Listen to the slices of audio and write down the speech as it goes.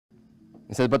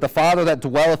It says, but the Father that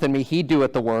dwelleth in me, he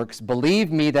doeth the works.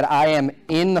 Believe me that I am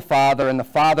in the Father, and the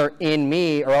Father in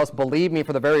me, or else believe me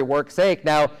for the very work's sake.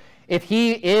 Now, if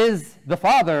he is the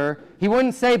Father, he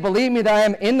wouldn't say, believe me that I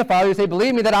am in the Father. He would say,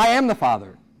 believe me that I am the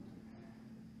Father.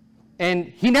 And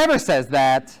he never says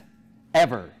that,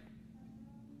 ever.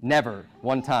 Never,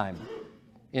 one time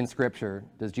in Scripture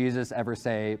does Jesus ever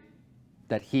say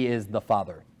that he is the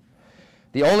Father.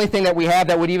 The only thing that we have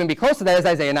that would even be close to that is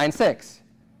Isaiah 9:6.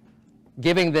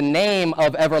 Giving the name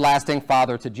of everlasting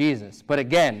Father to Jesus. But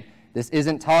again, this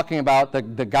isn't talking about the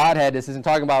Godhead. This isn't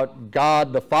talking about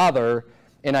God the Father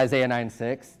in Isaiah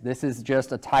 9:6. This is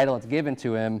just a title that's given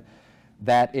to him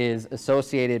that is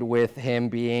associated with him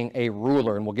being a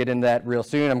ruler. And we'll get into that real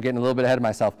soon. I'm getting a little bit ahead of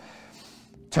myself.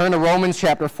 Turn to Romans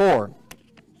chapter 4.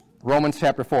 Romans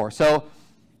chapter 4. So,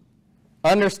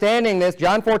 understanding this,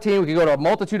 John 14, we could go to a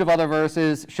multitude of other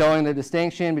verses showing the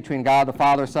distinction between God the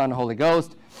Father, Son, and Holy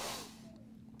Ghost.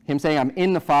 Him saying, I'm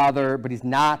in the Father, but he's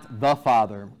not the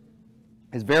Father,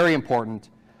 is very important.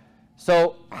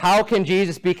 So how can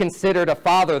Jesus be considered a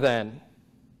father then?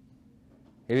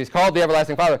 If he's called the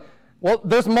everlasting Father. Well,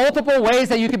 there's multiple ways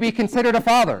that you could be considered a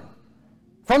father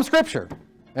from Scripture.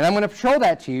 And I'm going to show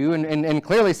that to you and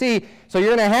clearly see. So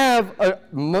you're going to have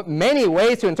many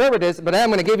ways to interpret this, but I'm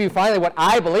going to give you finally what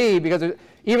I believe, because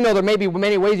even though there may be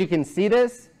many ways you can see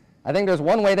this, I think there's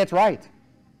one way that's right.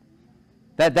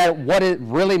 That what it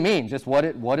really means, just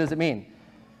what does it mean?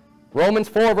 Romans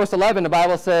 4, verse 11, the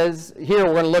Bible says, here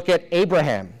we're going to look at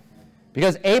Abraham.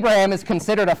 Because Abraham is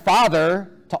considered a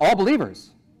father to all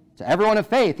believers. To everyone of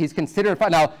faith, he's considered a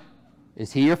father. Now,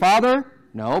 is he your father?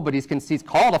 No, but he's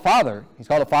called a father. He's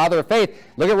called a father of faith.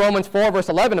 Look at Romans 4, verse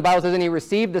 11. The Bible says, and he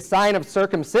received the sign of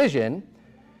circumcision,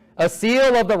 a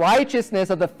seal of the righteousness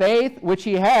of the faith which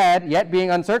he had, yet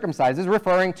being uncircumcised. This is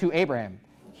referring to Abraham.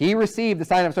 He received the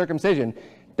sign of circumcision,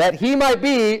 that he might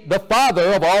be the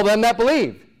father of all them that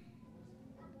believe.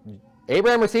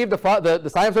 Abraham received the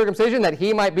sign of circumcision, that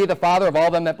he might be the father of all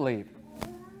them that believe.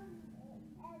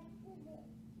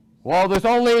 Well, does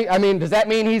that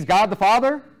mean he's God the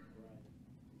Father?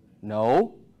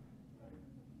 No.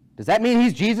 Does that mean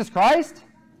he's Jesus Christ?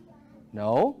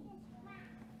 No.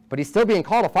 But he's still being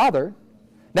called a father.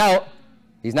 Now,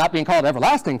 he's not being called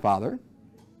everlasting Father.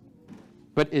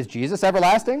 But is Jesus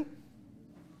everlasting?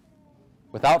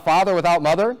 Without father, without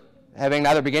mother, having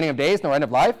neither beginning of days nor end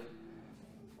of life?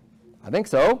 I think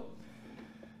so.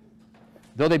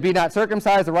 Though they be not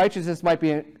circumcised, the righteousness might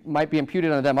be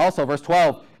imputed unto them also. Verse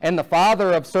 12, and the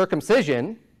father of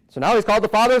circumcision. So now he's called the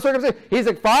father of circumcision. He's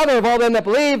the father of all them that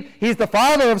believe. He's the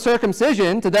father of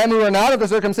circumcision to them who are not of the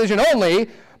circumcision only,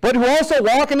 but who also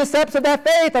walk in the steps of that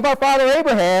faith of our father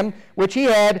Abraham, which he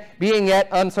had, being yet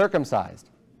uncircumcised.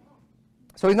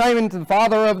 So he's not even the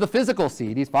father of the physical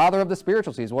seed. He's father of the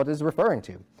spiritual seed, is what is referring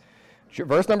to.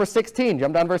 Verse number 16,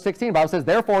 jump down to verse 16. The Bible says,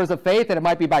 therefore is of faith that it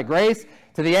might be by grace,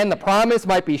 to the end the promise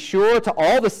might be sure to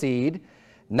all the seed,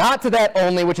 not to that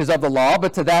only which is of the law,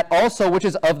 but to that also which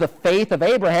is of the faith of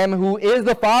Abraham, who is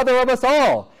the father of us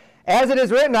all. As it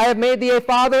is written, I have made thee a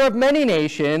father of many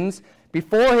nations,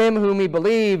 before him whom he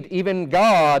believed, even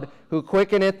God, who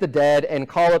quickeneth the dead, and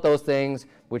calleth those things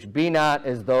which be not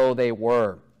as though they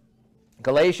were.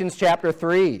 Galatians chapter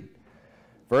 3,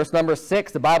 verse number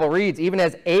 6, the Bible reads, even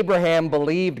as Abraham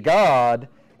believed God,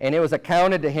 and it was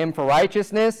accounted to him for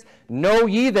righteousness, know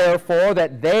ye therefore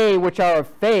that they which are of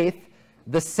faith,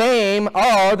 the same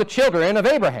are the children of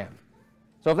Abraham.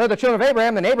 So if they're the children of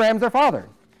Abraham, then Abraham's their father.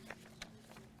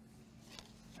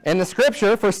 And the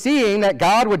Scripture, foreseeing that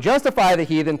God would justify the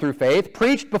heathen through faith,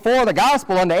 preached before the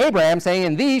gospel unto Abraham, saying,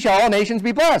 in thee shall all nations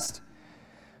be blessed.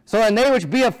 So then they which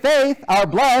be of faith are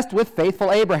blessed with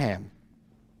faithful Abraham.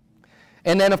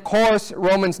 And then, of course,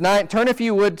 Romans 9. Turn, if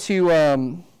you would, to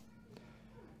 1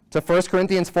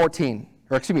 Corinthians 14.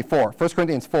 Or, excuse me, 4. 1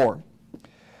 Corinthians 4.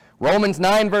 Romans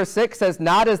 9, verse 6 says,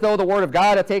 not as though the word of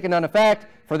God hath taken none effect,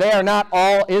 for they are not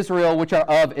all Israel which are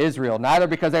of Israel. Neither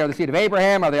because they are the seed of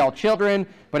Abraham are they all children,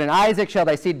 but in Isaac shall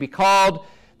thy seed be called.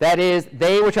 That is,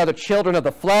 they which are the children of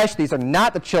the flesh, these are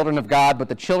not the children of God, but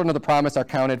the children of the promise are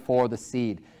counted for the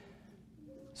seed.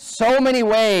 So many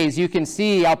ways you can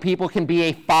see how people can be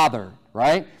a father,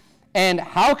 right? And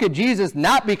how could Jesus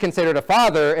not be considered a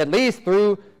father, at least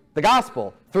through the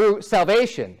gospel, through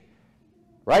salvation,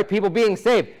 right? People being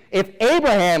saved. If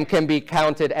Abraham can be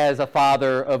counted as a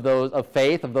father of those of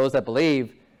faith, of those that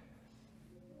believe,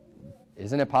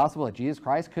 isn't it possible that Jesus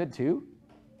Christ could too?